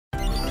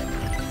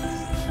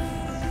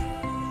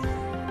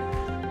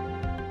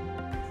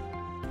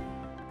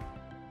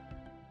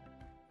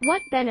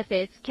What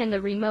benefits can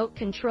the remote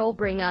control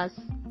bring us?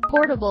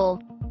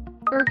 Portable,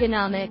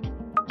 ergonomic,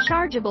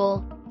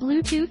 chargeable,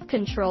 Bluetooth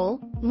control,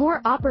 more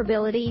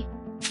operability.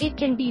 It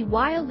can be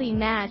wildly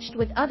matched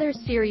with other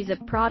series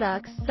of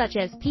products such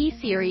as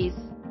P-series.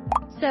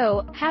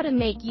 So, how to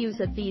make use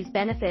of these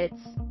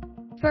benefits?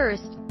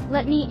 First,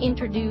 let me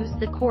introduce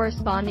the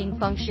corresponding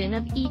function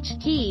of each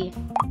key.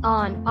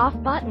 On, off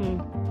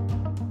button,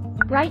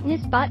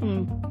 brightness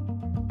button,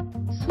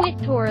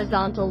 switch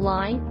horizontal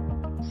line,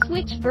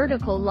 switch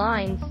vertical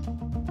lines,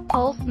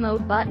 pulse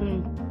mode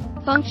button,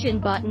 function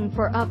button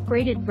for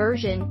upgraded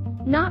version,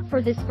 not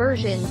for this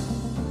version.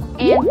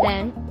 And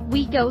then,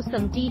 we go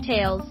some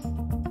details.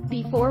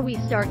 Before we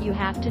start, you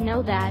have to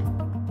know that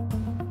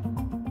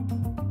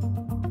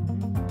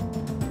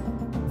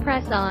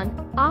press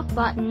on, off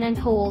button and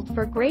hold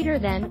for greater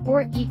than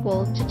or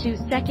equal to 2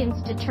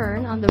 seconds to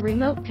turn on the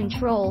remote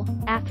control.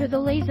 After the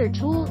laser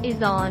tool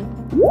is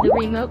on, the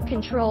remote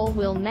control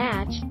will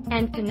match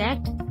and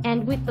connect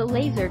and with the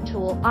laser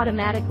tool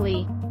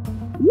automatically.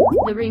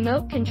 The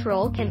remote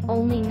control can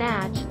only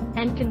match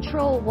and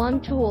control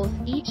one tool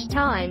each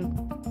time.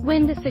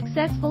 When the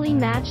successfully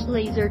matched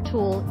laser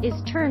tool is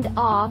turned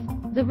off,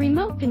 the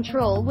remote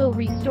control will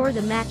restore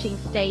the matching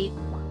state.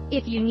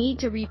 If you need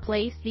to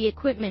replace the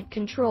equipment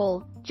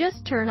control,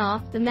 just turn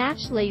off the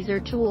matched laser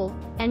tool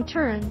and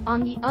turn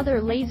on the other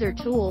laser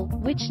tool,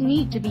 which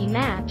need to be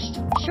matched.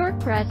 Short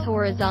press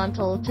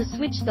horizontal to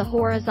switch the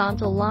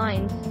horizontal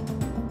lines.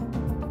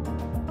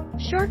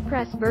 Short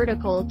press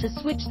vertical to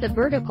switch the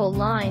vertical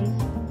lines.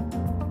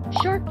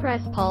 Short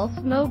press pulse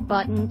mode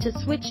button to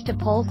switch to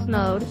pulse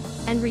mode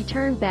and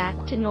return back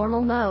to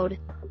normal mode.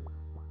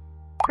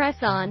 Press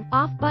on,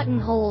 off button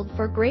hold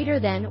for greater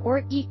than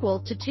or equal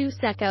to 2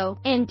 seconds,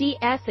 and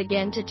DS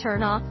again to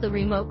turn off the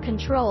remote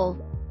control.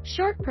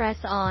 Short press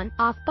on,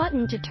 off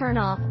button to turn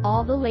off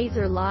all the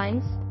laser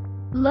lines.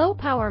 Low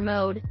power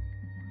mode.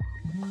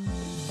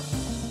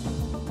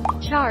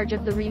 Charge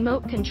of the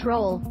remote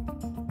control.